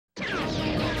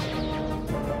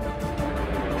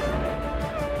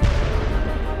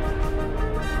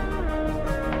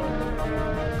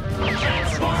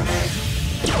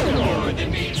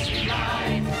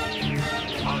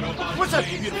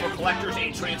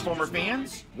Transformer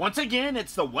fans, once again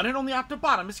it's the one and only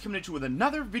Optibotimus coming at you with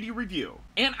another video review.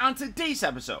 And on today's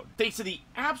episode, thanks to the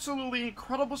absolutely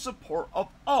incredible support of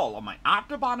all of my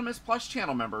Optibotimus Plus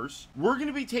channel members, we're going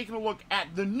to be taking a look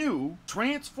at the new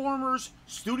Transformers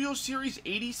Studio Series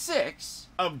 86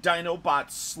 of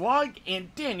Dinobot Slug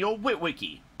and Daniel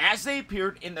Witwicky, as they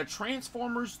appeared in the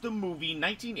Transformers the Movie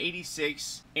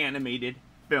 1986 animated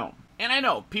film. And I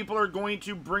know, people are going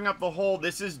to bring up the whole,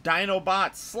 this is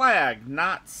Dinobot Slag,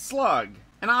 not Slug.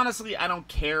 And honestly, I don't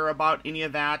care about any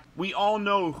of that. We all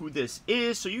know who this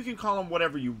is, so you can call him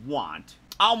whatever you want.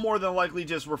 I'll more than likely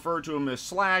just refer to him as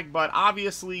Slag, but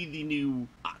obviously the new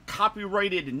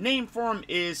copyrighted name for him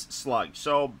is Slug,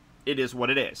 so it is what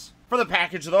it is. For the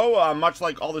package though, much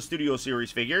like all the Studio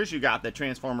Series figures, you got the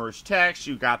Transformers text,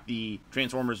 you got the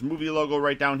Transformers movie logo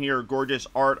right down here, gorgeous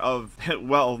art of,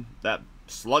 well, that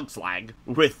Slug Slag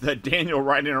with Daniel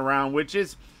riding around, which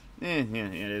is, it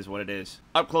is what it is.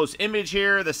 Up close image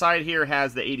here, the side here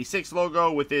has the 86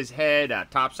 logo with his head,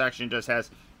 top section just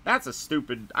has, that's a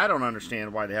stupid, I don't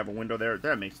understand why they have a window there,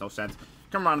 that makes no sense.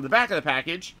 Come around to the back of the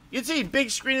package, you can see big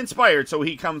screen inspired, so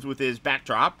he comes with his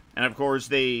backdrop, and of course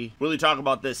they really talk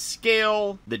about the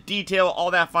scale, the detail,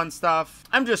 all that fun stuff.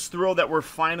 I'm just thrilled that we're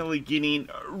finally getting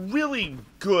really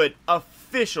good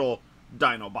official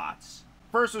Dinobots.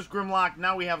 First was Grimlock,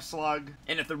 now we have Slug,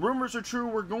 and if the rumors are true,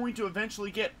 we're going to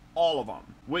eventually get all of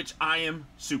them, which I am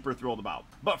super thrilled about.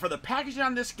 But for the packaging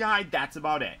on this guy, that's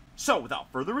about it. So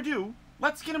without further ado,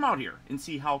 let's get him out here and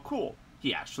see how cool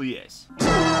he actually is.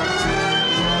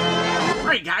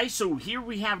 Alright guys, so here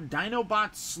we have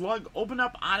Dinobot Slug open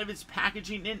up out of its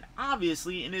packaging and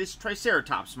obviously in his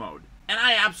Triceratops mode. And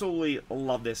I absolutely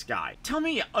love this guy. Tell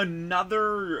me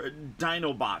another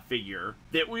Dinobot figure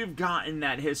that we've gotten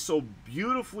that has so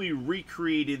beautifully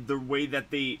recreated the way that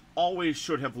they always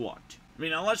should have looked. I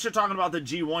mean, unless you're talking about the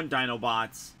G1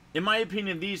 Dinobots, in my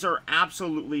opinion, these are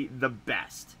absolutely the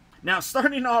best. Now,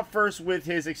 starting off first with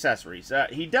his accessories.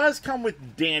 He does come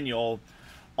with Daniel,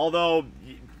 although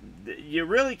you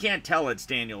really can't tell it's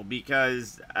Daniel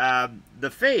because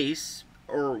the face,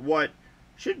 or what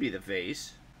should be the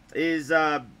face, is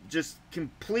just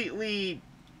completely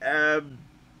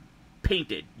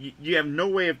painted. You have no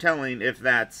way of telling if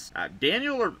that's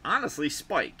Daniel or honestly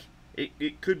Spike.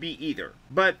 It could be either.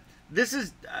 But this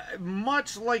is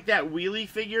much like that wheelie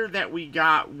figure that we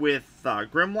got with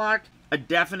Grimlock, a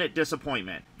definite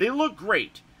disappointment. They look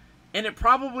great, and it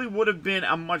probably would have been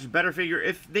a much better figure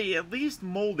if they at least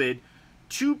molded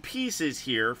two pieces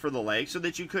here for the leg so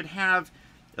that you could have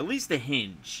at least a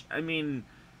hinge. I mean,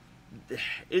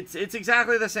 it's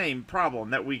exactly the same problem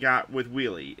that we got with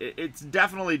Wheelie. It's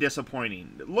definitely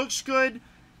disappointing. It looks good,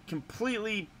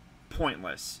 completely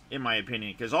pointless in my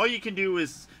opinion, because all you can do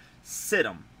is sit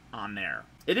them on there.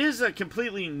 It is a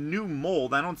completely new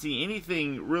mold. I don't see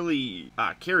anything really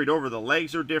carried over. The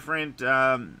legs are different.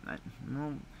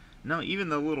 No, even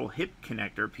the little hip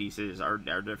connector pieces are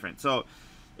different. So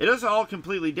it is all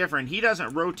completely different. He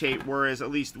doesn't rotate, whereas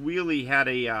at least Wheelie had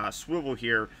a swivel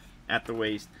here at the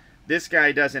waist. This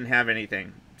guy doesn't have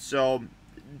anything, so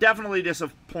definitely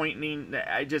disappointing.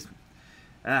 I just,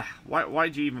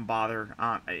 why'd you even bother,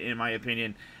 in my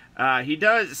opinion? He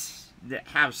does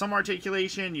have some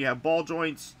articulation. You have ball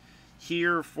joints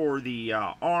here for the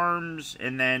arms,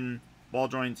 and then ball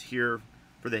joints here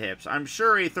for the hips. I'm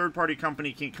sure a third-party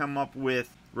company can come up with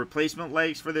replacement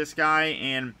legs for this guy,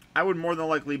 and I would more than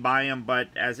likely buy him, but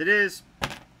as it is,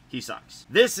 he sucks.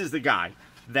 This is the guy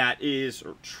that is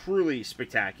truly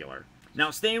spectacular. Now,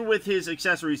 staying with his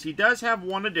accessories, he does have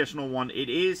one additional one. It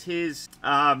is his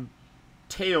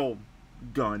tail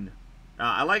gun.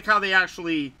 I like how they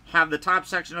actually have the top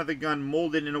section of the gun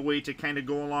molded in a way to kind of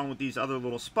go along with these other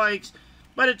little spikes,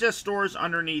 but it just stores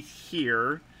underneath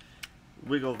here.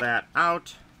 Wiggle that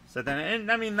out. Set that in.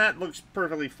 And I mean, that looks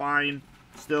perfectly fine.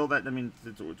 Still, that, I mean,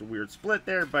 it's a weird split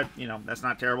there, but, you know, that's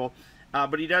not terrible.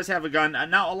 But he does have a gun.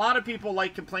 Now, a lot of people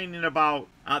like complaining about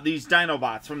these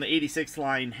Dinobots from the 86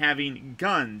 line having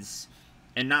guns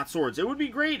and not swords. It would be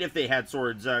great if they had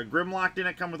swords. Grimlock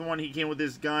didn't come with one. He came with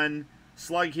his gun.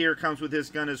 Slug here comes with his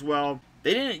gun as well.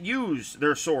 They didn't use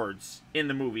their swords in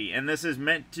the movie, and this is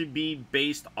meant to be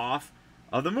based off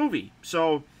of the movie.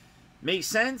 So, makes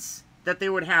sense that they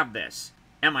would have this.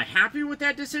 Am I happy with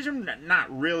that decision?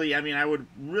 Not really. I mean, I would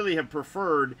really have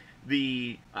preferred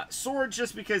the sword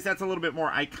just because that's a little bit more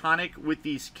iconic with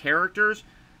these characters,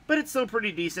 but it's still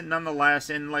pretty decent nonetheless,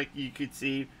 and like you could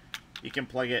see, you can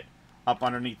plug it up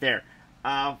underneath there.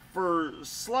 For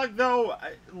Slug though,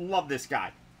 I love this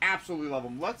guy. Absolutely love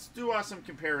him. Let's do some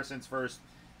comparisons first.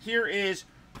 Here is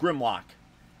Grimlock.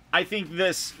 I think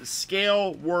this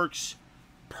scale works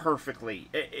perfectly.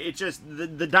 It just, the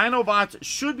Dinobots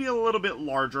should be a little bit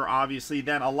larger, obviously,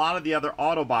 than a lot of the other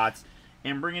Autobots.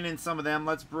 And bringing in some of them,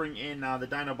 let's bring in the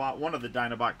Dinobot, one of the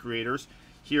Dinobot creators.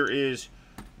 Here is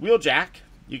Wheeljack.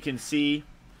 You can see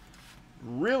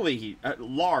really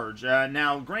large.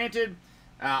 Now, granted,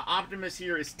 Optimus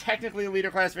here is technically a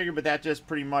Leader Class figure, but that just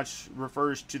pretty much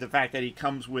refers to the fact that he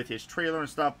comes with his trailer and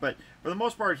stuff. But for the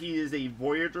most part, he is a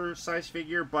Voyager-sized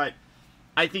figure. But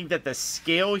I think that the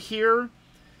scale here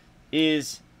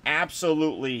is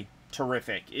absolutely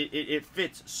terrific. It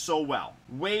fits so well.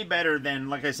 Way better than,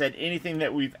 like I said, anything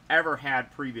that we've ever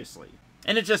had previously.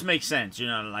 And it just makes sense, you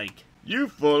know, like, you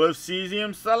full of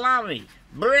cesium salami.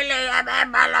 Brilliant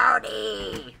and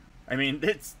baloney. I mean,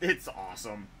 it's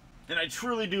awesome. And I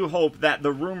truly do hope that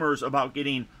the rumors about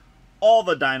getting all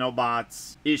the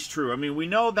Dinobots is true. I mean, we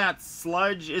know that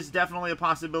Sludge is definitely a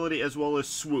possibility, as well as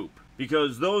Swoop,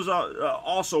 because those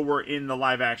also were in the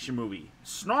live-action movie.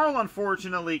 Snarl,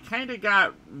 unfortunately, kind of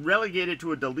got relegated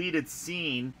to a deleted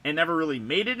scene and never really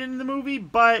made it in the movie,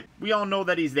 but we all know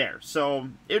that he's there, so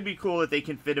it'd be cool if they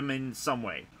can fit him in some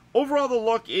way. Overall, the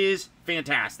look is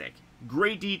fantastic.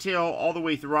 Great detail all the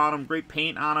way throughout him. Great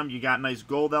paint on him. You got nice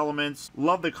gold elements.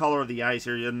 Love the color of the eyes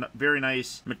here. Very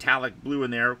nice metallic blue in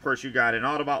there. Of course, you got an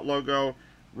Autobot logo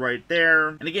right there.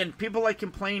 And again, people like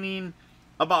complaining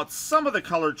about some of the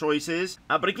color choices.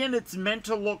 But again, it's meant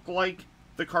to look like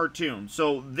the cartoon.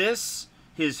 So this,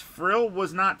 his frill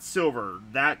was not silver.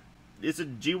 That is a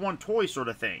G1 toy sort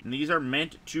of thing. And these are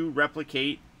meant to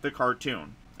replicate the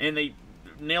cartoon. And they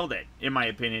nailed it, in my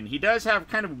opinion. He does have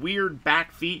kind of weird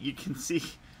back feet. You can see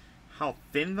how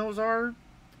thin those are.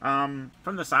 From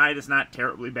the side, it's not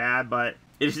terribly bad, but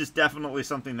it is just definitely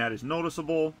something that is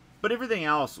noticeable. But everything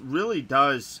else really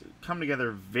does come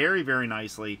together very, very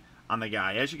nicely on the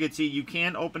guy. As you can see, you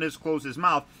can open his, close his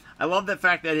mouth. I love the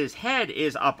fact that his head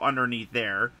is up underneath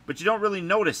there, but you don't really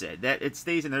notice it, that it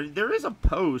stays in there. There is a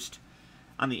post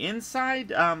on the inside,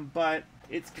 but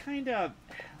it's kind of,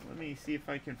 let me see if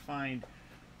I can find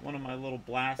one of my little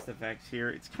blast effects here.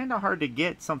 It's kind of hard to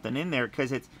get something in there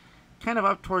because it's kind of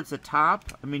up towards the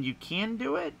top. I mean, you can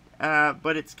do it,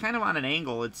 but it's kind of on an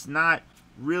angle. It's not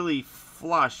really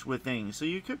flush with things. So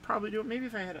you could probably do it. Maybe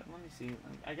if I had it, let me see.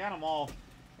 I got them all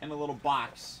in a little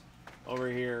box over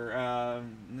here.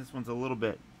 And this one's a little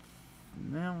bit,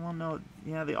 well, no,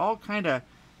 yeah, they all kind of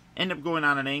end up going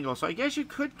on an angle. So I guess you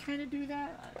could kind of do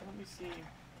that. Let me see.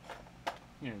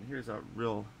 Here's a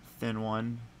real thin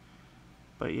one.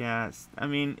 But yeah, I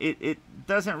mean, it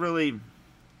doesn't really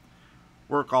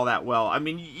work all that well. I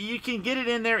mean, you can get it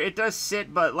in there. It does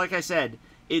sit, but like I said,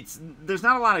 there's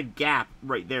not a lot of gap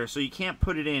right there, so you can't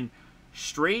put it in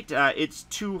straight. It's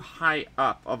too high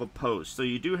up of a post, so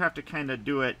you do have to kind of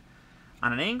do it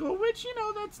on an angle, which,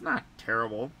 that's not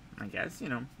terrible, I guess.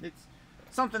 It's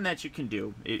something that you can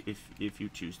do if you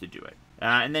choose to do it.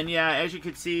 And then, yeah, as you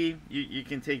can see, you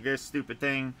can take this stupid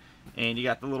thing, and you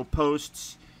got the little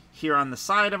posts here on the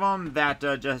side of them that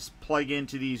just plug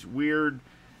into these weird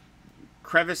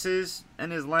crevices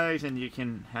in his legs, and you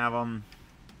can have them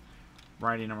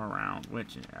riding them around,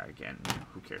 which, again,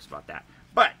 who cares about that?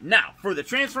 But now, for the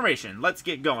transformation, let's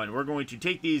get going. We're going to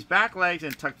take these back legs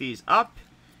and tuck these up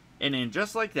and in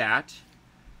just like that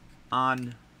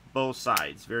on both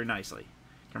sides very nicely.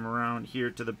 Come around here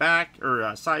to the back,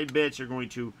 or side bits. You're going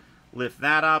to lift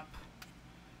that up.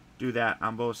 Do that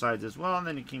on both sides as well, and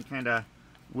then you can kind of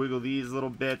wiggle these little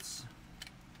bits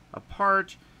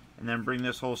apart, and then bring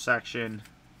this whole section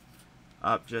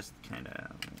up, just kind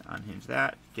of unhinge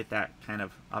that, get that kind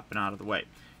of up and out of the way.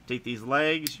 Take these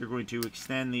legs, you're going to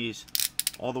extend these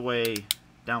all the way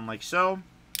down like so.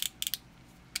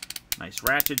 Nice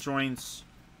ratchet joints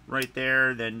right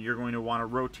there. Then you're going to want to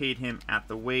rotate him at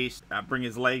the waist, bring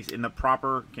his legs in the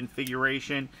proper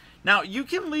configuration. Now, you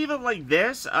can leave it like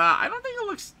this. I don't think it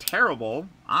looks terrible,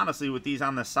 honestly, with these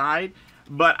on the side.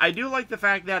 But I do like the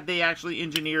fact that they actually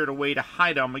engineered a way to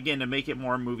hide them, again, to make it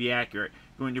more movie accurate.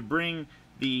 Going to bring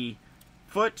the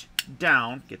foot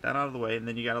down, get that out of the way, and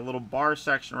then you got a little bar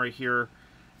section right here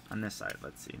on this side.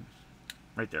 Let's see.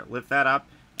 Right there. Lift that up,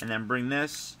 and then bring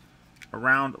this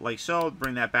around like so.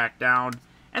 Bring that back down.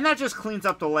 And that just cleans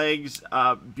up the legs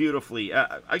beautifully.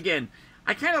 Again,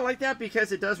 I kind of like that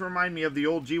because it does remind me of the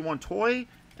old G1 toy.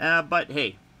 But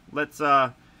hey, let's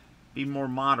be more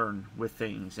modern with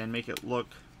things and make it look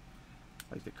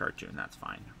like the cartoon. That's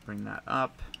fine. Bring that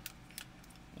up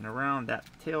and around. That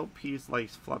tail piece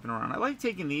likes flopping around. I like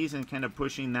taking these and kind of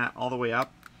pushing that all the way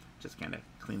up. Just kind of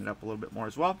clean it up a little bit more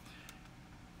as well.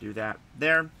 Do that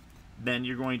there. Then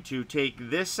you're going to take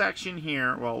this section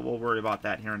here. Well, we'll worry about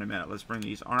that here in a minute. Let's bring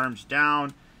these arms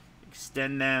down.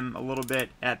 extend them a little bit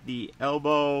at the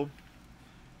elbow.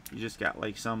 You just got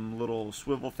like some little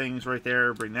swivel things right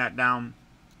there. Bring that down.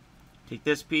 Take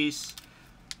this piece,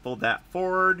 fold that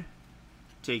forward.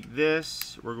 Take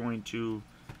this. We're going to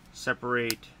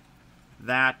separate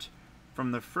that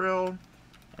from the frill,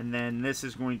 and then this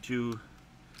is going to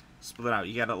split out.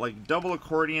 You got to like double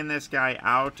accordion this guy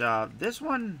out. This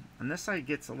one on this side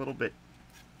gets a little bit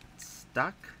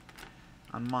stuck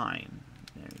on mine.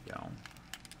 There you go.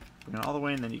 Bring it all the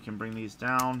way, and then you can bring these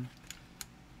down.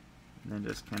 And then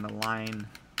just kind of line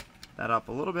that up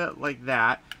a little bit like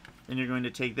that. Then you're going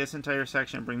to take this entire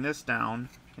section and bring this down.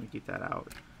 Kind of keep that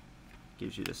out.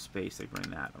 Gives you the space to bring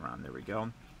that around. There we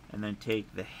go. And then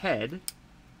take the head,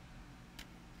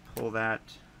 pull that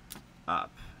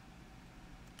up.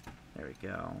 There we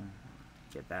go.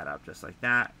 Get that up just like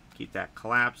that. Keep that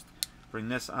collapsed. Bring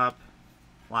this up.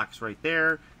 Locks right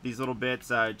there. These little bits,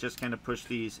 just kind of push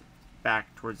these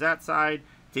back towards that side.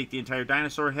 Take the entire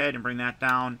dinosaur head and bring that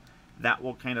down. That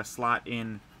will kind of slot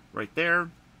in right there.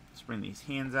 Let's bring these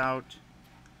hands out.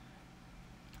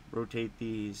 Rotate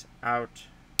these out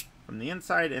from the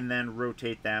inside and then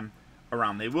rotate them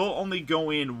around. They will only go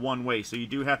in one way, so you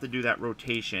do have to do that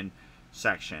rotation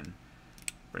section.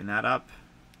 Bring that up.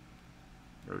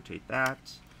 Rotate that.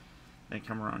 Then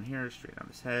come around here, straight on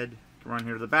his head. Come around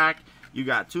here to the back. You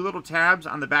got two little tabs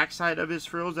on the back side of his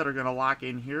frills that are going to lock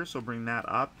in here, so bring that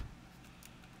up.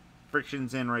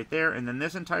 Friction's in right there, and then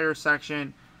this entire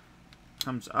section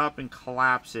comes up and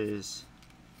collapses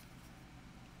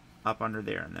up under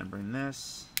there, and then bring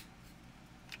this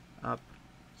up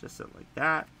just like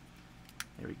that.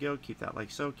 There we go. Keep that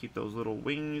like so. Keep those little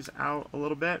wings out a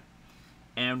little bit,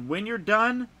 and when you're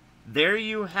done, there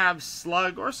you have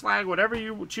Slug or Slag, whatever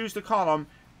you choose to call him,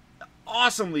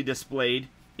 awesomely displayed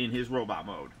in his robot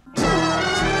mode.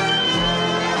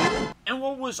 And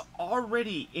what was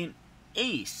already in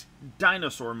ace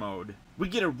dinosaur mode, we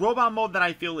get a robot mode that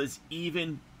I feel is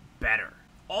even better.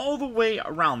 All the way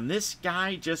around, this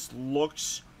guy just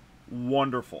looks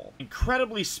wonderful.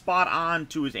 Incredibly spot on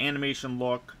to his animation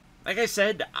look. Like I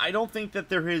said, I don't think that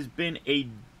there has been a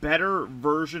better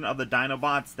version of the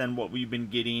Dinobots than what we've been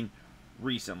getting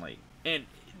recently. And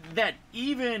that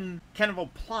even kind of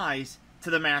applies to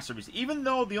the Masterpiece. Even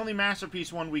though the only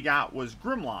Masterpiece one we got was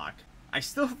Grimlock, I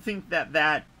still think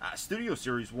that Studio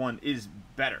Series one is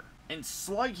better. And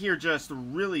Slug here just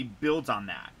really builds on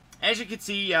that. As you can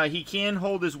see, he can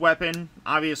hold his weapon,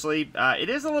 obviously. It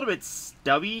is a little bit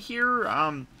stubby here.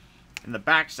 In the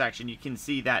back section, you can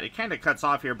see that it kind of cuts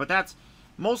off here, but that's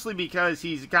mostly because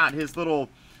he's got his little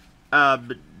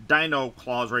dino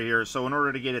claws right here. So in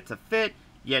order to get it to fit,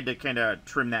 you had to kind of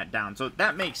trim that down. So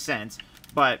that makes sense.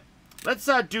 But let's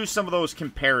do some of those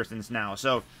comparisons now.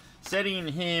 So setting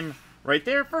him right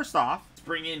there, first off, let's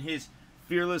bring in his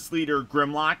fearless leader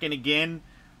Grimlock, and again,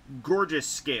 gorgeous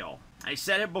scale. I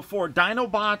said it before,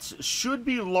 Dinobots should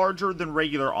be larger than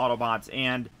regular Autobots,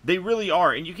 and they really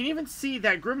are. And you can even see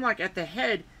that Grimlock at the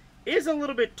head is a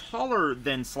little bit taller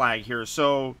than Slag here.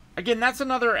 So, again, that's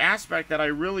another aspect that I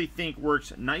really think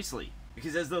works nicely.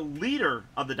 Because as the leader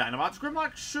of the Dinobots,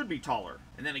 Grimlock should be taller.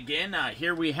 And then again,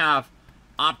 here we have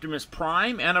Optimus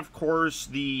Prime, and of course,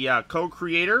 the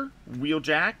co-creator,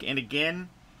 Wheeljack. And again,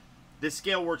 this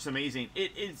scale works amazing.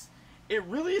 It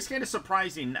really is kind of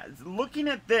surprising. Looking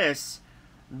at this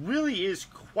really is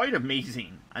quite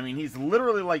amazing. I mean, he's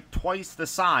literally like twice the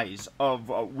size of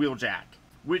Wheeljack,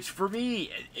 which for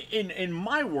me, in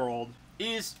my world,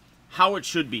 is how it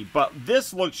should be. But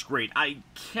this looks great. I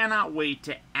cannot wait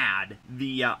to add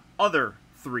the other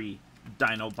three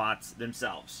Dinobots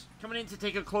themselves. Coming in to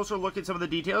take a closer look at some of the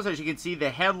details. As you can see, the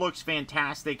head looks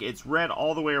fantastic. It's red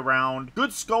all the way around.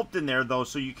 Good sculpt in there, though,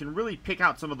 so you can really pick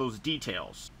out some of those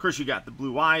details. Of course, you got the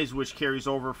blue eyes, which carries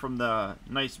over from the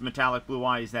nice metallic blue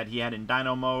eyes that he had in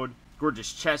Dino mode.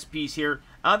 Gorgeous chest piece here.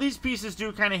 These pieces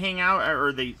do kind of hang out,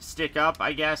 or they stick up,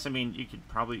 I guess. I mean, you could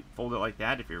probably fold it like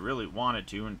that if you really wanted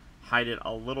to, and hide it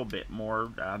a little bit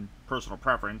more, personal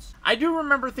preference. I do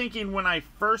remember thinking when I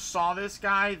first saw this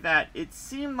guy that it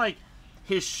seemed like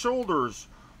his shoulders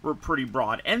were pretty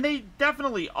broad, and they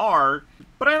definitely are,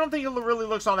 but I don't think it really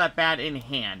looks all that bad in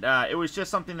hand. It was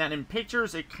just something that in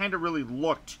pictures it kind of really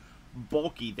looked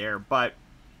bulky there, but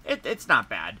it's not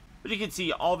bad. But you can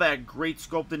see all that great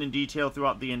sculpting and detail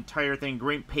throughout the entire thing.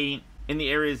 Great paint in the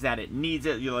areas that it needs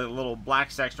it. You look at a little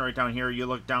black section right down here. You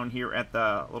look down here at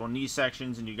the little knee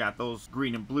sections, and you got those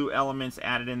green and blue elements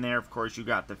added in there. Of course, you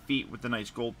got the feet with the nice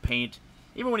gold paint.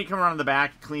 Even when you come around the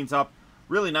back, it cleans up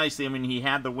really nicely. I mean, he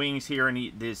had the wings here, and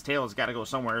his tail has got to go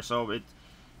somewhere, so it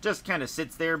just kind of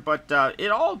sits there. But it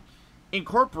all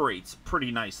incorporates pretty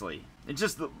nicely. It's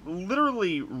just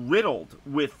literally riddled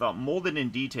with molded in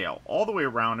detail all the way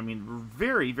around. I mean,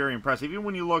 very, very impressive. Even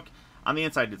when you look on the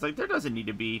inside, it's like there doesn't need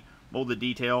to be molded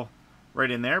detail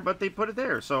right in there, but they put it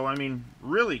there. So, I mean,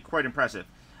 really quite impressive.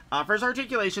 For his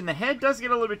articulation, the head does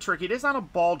get a little bit tricky. It is on a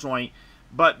ball joint,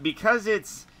 but because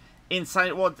it's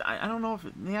inside, well, I don't know if,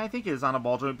 yeah, I think it is on a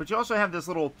ball joint, but you also have this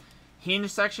little hinge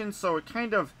section, so it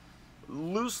kind of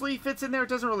loosely fits in there. It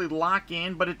doesn't really lock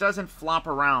in, but it doesn't flop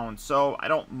around, so I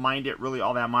don't mind it really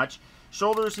all that much.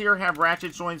 Shoulders here have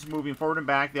ratchet joints moving forward and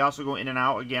back. They also go in and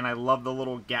out. Again, I love the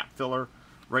little gap filler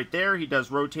right there. He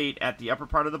does rotate at the upper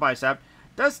part of the bicep.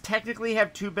 Does technically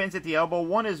have 2 bends at the elbow.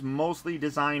 One is mostly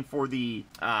designed for the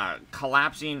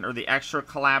collapsing, or the extra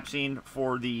collapsing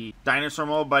for the dinosaur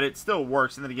mode, but it still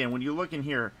works. And then again, when you look in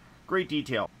here, great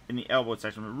detail in the elbow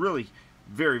section. Really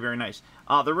very, very nice.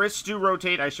 The wrists do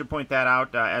rotate. I should point that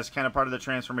out as kind of part of the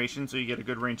transformation, so you get a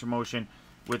good range of motion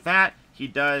with that. He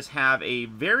does have a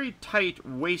very tight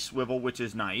waist swivel, which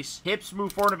is nice. Hips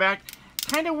move forward and back.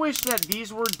 Kind of wish that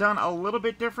these were done a little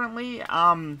bit differently.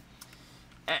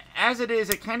 As it is,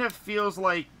 it kind of feels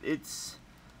like it's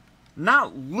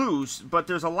not loose, but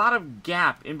there's a lot of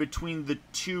gap in between the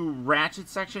 2 ratchet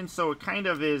sections, so it kind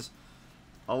of is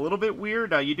a little bit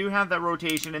weird. You do have that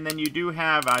rotation, and then you do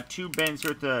have 2 bends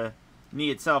here at the knee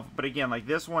itself, but again, like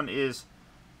this one is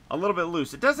a little bit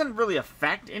loose. It doesn't really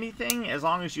affect anything as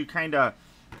long as you kind of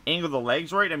angle the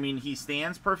legs right. I mean, he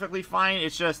stands perfectly fine.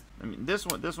 It's just, I mean, this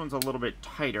one's a little bit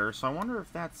tighter, so I wonder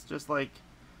if that's just like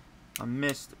a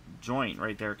missed joint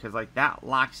right there, because like that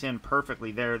locks in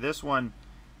perfectly there. This one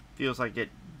feels like it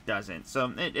doesn't,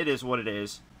 so it is what it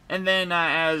is. And then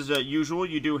as usual,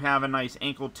 you do have a nice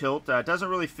ankle tilt. It doesn't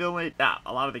really fill it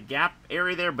a lot of the gap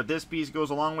area there, but this piece goes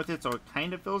along with it, so it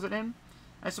kind of fills it in,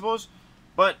 I suppose.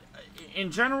 But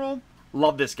in general,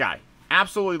 love this guy.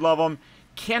 Absolutely love him.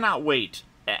 Cannot wait.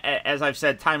 As I've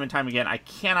said time and time again, I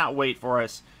cannot wait for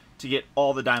us to get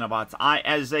all the Dinobots.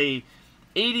 As a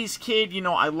 80s kid, you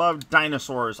know, I loved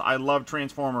dinosaurs. I loved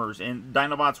Transformers, and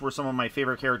Dinobots were some of my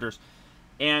favorite characters.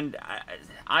 And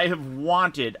I have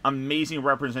wanted amazing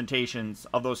representations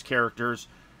of those characters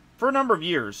for a number of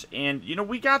years. And, you know,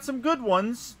 we got some good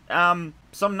ones, some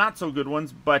not so good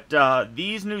ones, but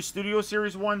these new Studio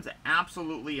Series ones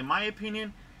absolutely, in my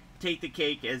opinion, take the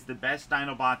cake as the best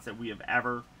Dinobots that we have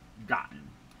ever gotten.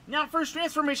 Now, first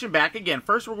transformation back, again,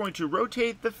 first we're going to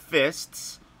rotate the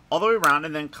fists all the way around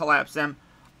and then collapse them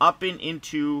up and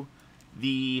into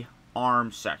the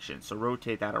arm section. So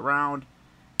rotate that around,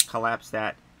 collapse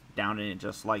that down in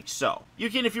just like so. You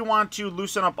can, if you want to,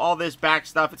 loosen up all this back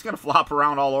stuff. It's going to flop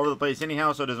around all over the place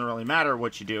anyhow, so it doesn't really matter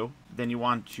what you do. Then you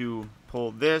want to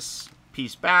pull this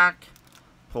piece back,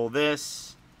 pull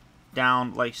this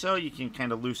down like so. You can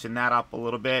kind of loosen that up a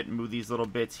little bit and move these little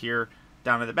bits here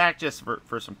down to the back just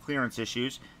for some clearance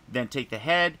issues. Then take the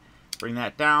head, bring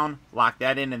that down, lock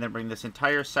that in, and then bring this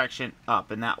entire section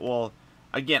up. And that will,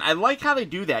 again, I like how they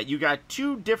do that. You got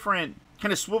 2 different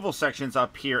kind of swivel sections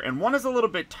up here, and one is a little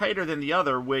bit tighter than the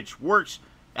other, which works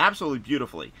absolutely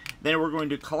beautifully. Then we're going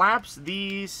to collapse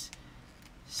these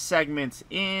segments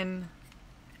in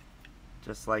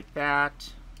just like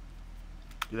that.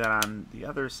 Do that on the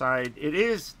other side. It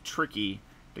is tricky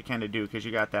to kind of do because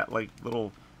you got that like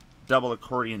little double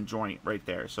accordion joint right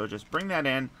there. So just bring that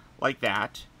in like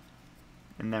that,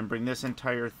 and then bring this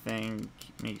entire thing,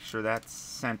 make sure that's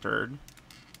centered,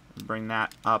 and bring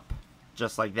that up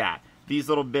just like that. These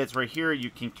little bits right here you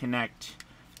can connect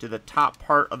to the top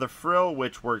part of the frill,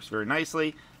 which works very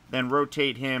nicely. Then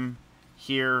rotate him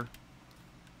here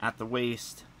at the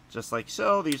waist just like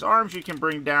so. These arms you can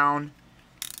bring down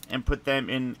and put them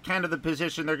in kind of the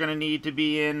position they're going to need to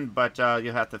be in, but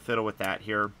you'll have to fiddle with that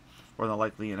here more than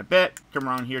likely in a bit. Come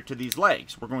around here to these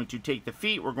legs. We're going to take the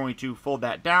feet, we're going to fold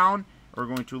that down, we're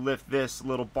going to lift this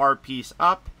little bar piece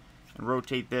up and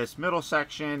rotate this middle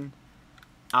section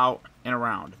out and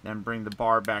around. Then bring the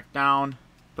bar back down,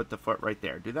 put the foot right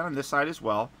there. Do that on this side as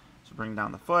well. So bring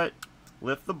down the foot,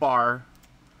 lift the bar,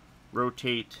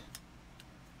 rotate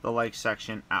the leg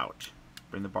section out.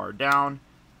 Bring the bar down,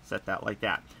 set that like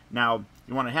that. Now,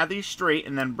 you want to have these straight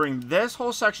and then bring this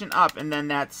whole section up, and then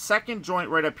that second joint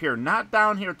right up here, not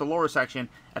down here at the lower section,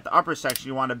 at the upper section,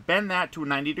 you want to bend that to a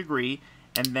 90 degree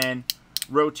and then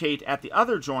rotate at the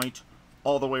other joint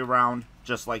all the way around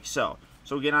just like so.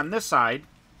 So again, on this side,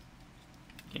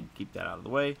 again, keep that out of the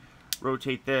way,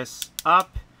 rotate this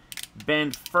up,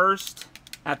 bend first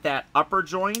at that upper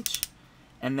joint,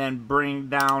 and then bring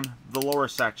down the lower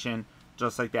section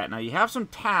just like that. Now you have some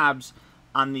tabs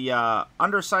on the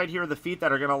underside here of the feet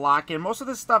that are going to lock in. Most of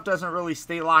this stuff doesn't really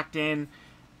stay locked in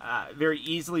very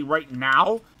easily right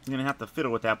now, I'm going to have to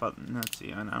fiddle with that, but let's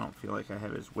see. I don't feel like I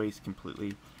have his waist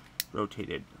completely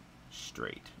rotated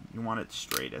straight. You want it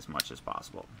straight as much as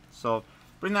possible. So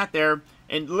bring that there,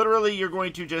 and literally you're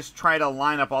going to just try to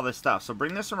line up all this stuff. So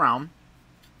bring this around.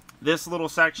 This little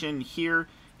section here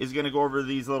is going to go over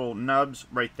these little nubs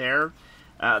right there.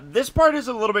 This part is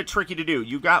a little bit tricky to do.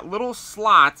 You've got little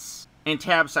slots and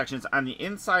tab sections on the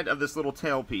inside of this little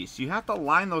tail piece. You have to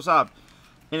line those up,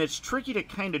 and it's tricky to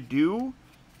kind of do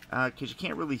because you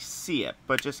can't really see it,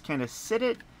 but just kind of sit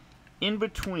it in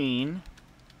between.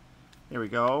 There we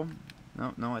go.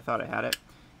 No, I thought I had it.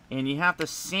 And you have to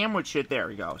sandwich it. There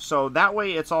we go. So that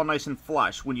way it's all nice and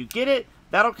flush. When you get it,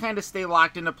 that'll kind of stay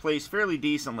locked into place fairly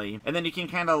decently, and then you can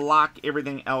kind of lock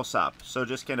everything else up. So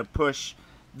just kind of push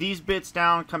these bits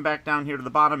down, come back down here to the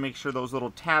bottom, make sure those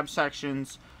little tab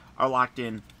sections are locked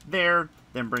in there.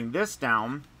 Then bring this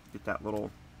down, get that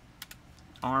little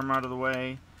arm out of the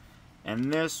way,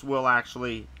 and this will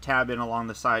actually tab in along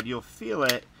the side. You'll feel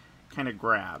it kind of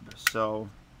grab. So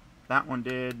that one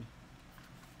did.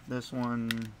 This one,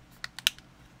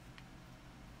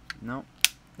 nope.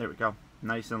 There we go.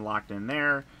 Nice and locked in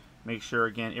there. Make sure,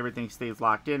 again, everything stays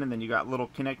locked in, and then you got little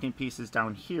connecting pieces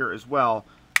down here as well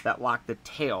that lock the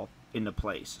tail into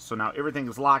place. So now everything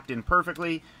is locked in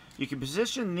perfectly. You can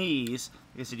position these,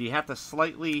 like I said, you have to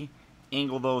slightly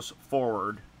angle those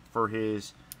forward for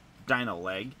his dino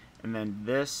leg. And then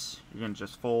this, you're going to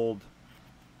just fold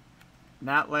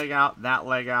that leg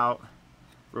out,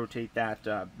 rotate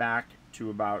that back to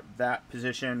about that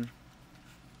position.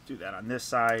 Do that on this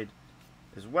side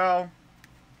as well.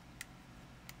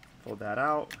 Fold that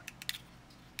out.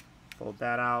 Fold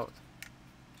that out.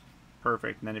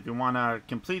 Perfect. And then if you want to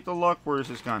complete the look, where's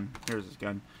his gun? Here's his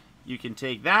gun. You can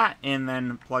take that and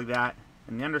then plug that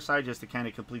in the underside just to kind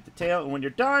of complete the tail. And when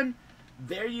you're done,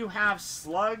 there you have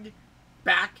Slug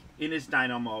back in his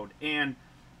dino mode. And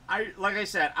like I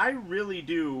said, I really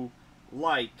do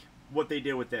like what they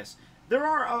did with this. There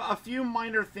are a few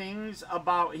minor things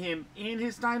about him in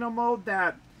his dino mode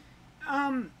that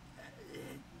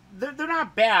they're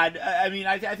not bad. I mean,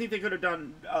 I think they could have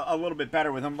done a little bit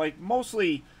better with him. Like,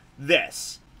 mostly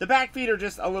this. The back feet are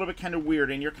just a little bit kind of weird,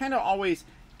 and you're kind of always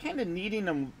kind of needing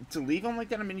them to leave them like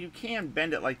that. I mean, you can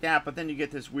bend it like that, but then you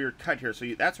get this weird cut here. So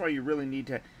that's why you really need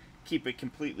to keep it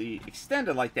completely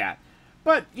extended like that.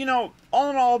 But, you know, all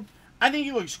in all, I think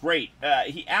he looks great.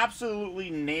 He absolutely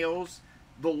nails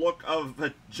the look of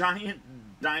a giant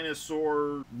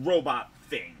dinosaur robot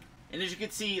thing. And as you can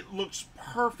see, it looks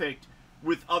perfect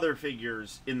with other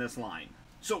figures in this line.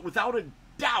 So without a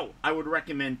doubt, I would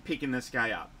recommend picking this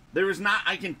guy up. There is not,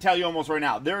 I can tell you almost right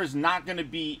now, there is not going to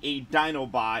be a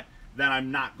Dinobot that I'm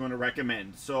not going to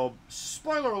recommend. So,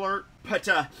 spoiler alert, but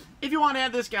if you want to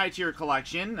add this guy to your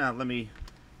collection, let me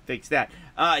fix that.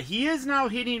 He is now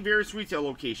hitting various retail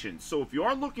locations. So if you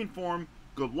are looking for him,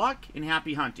 good luck and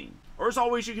happy hunting. Or as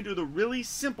always, you can do the really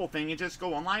simple thing and just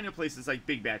go online to places like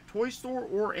Big Bad Toy Store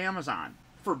or Amazon.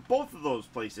 For both of those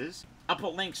places, I'll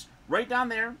put links right down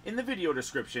there in the video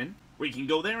description, where you can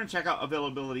go there and check out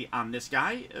availability on this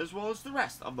guy, as well as the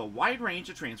rest of the wide range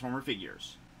of Transformer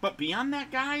figures. But beyond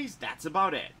that, guys, that's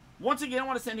about it. Once again, I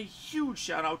want to send a huge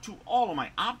shout out to all of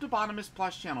my Optibotimus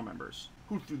Plus channel members,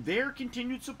 who through their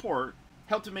continued support,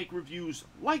 help to make reviews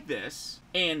like this,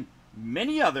 and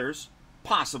many others,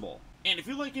 possible. And if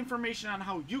you'd like information on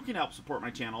how you can help support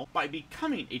my channel by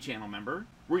becoming a channel member,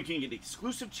 where you can get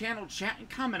exclusive channel chat and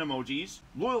comment emojis,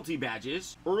 loyalty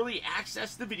badges, early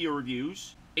access to video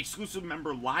reviews, exclusive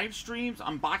member live streams,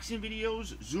 unboxing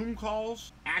videos, Zoom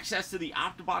calls, access to the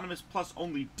Optibotimus Plus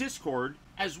only Discord,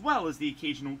 as well as the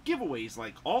occasional giveaways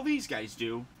like all these guys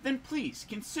do, then please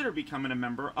consider becoming a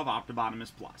member of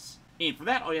Optibotimus Plus. And for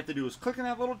that, all you have to do is click on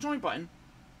that little join button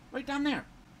right down there.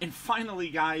 And finally,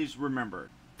 guys, remember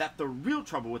that the real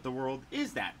trouble with the world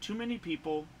is that too many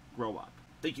people grow up.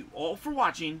 Thank you all for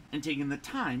watching and taking the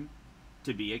time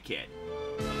to be a kid.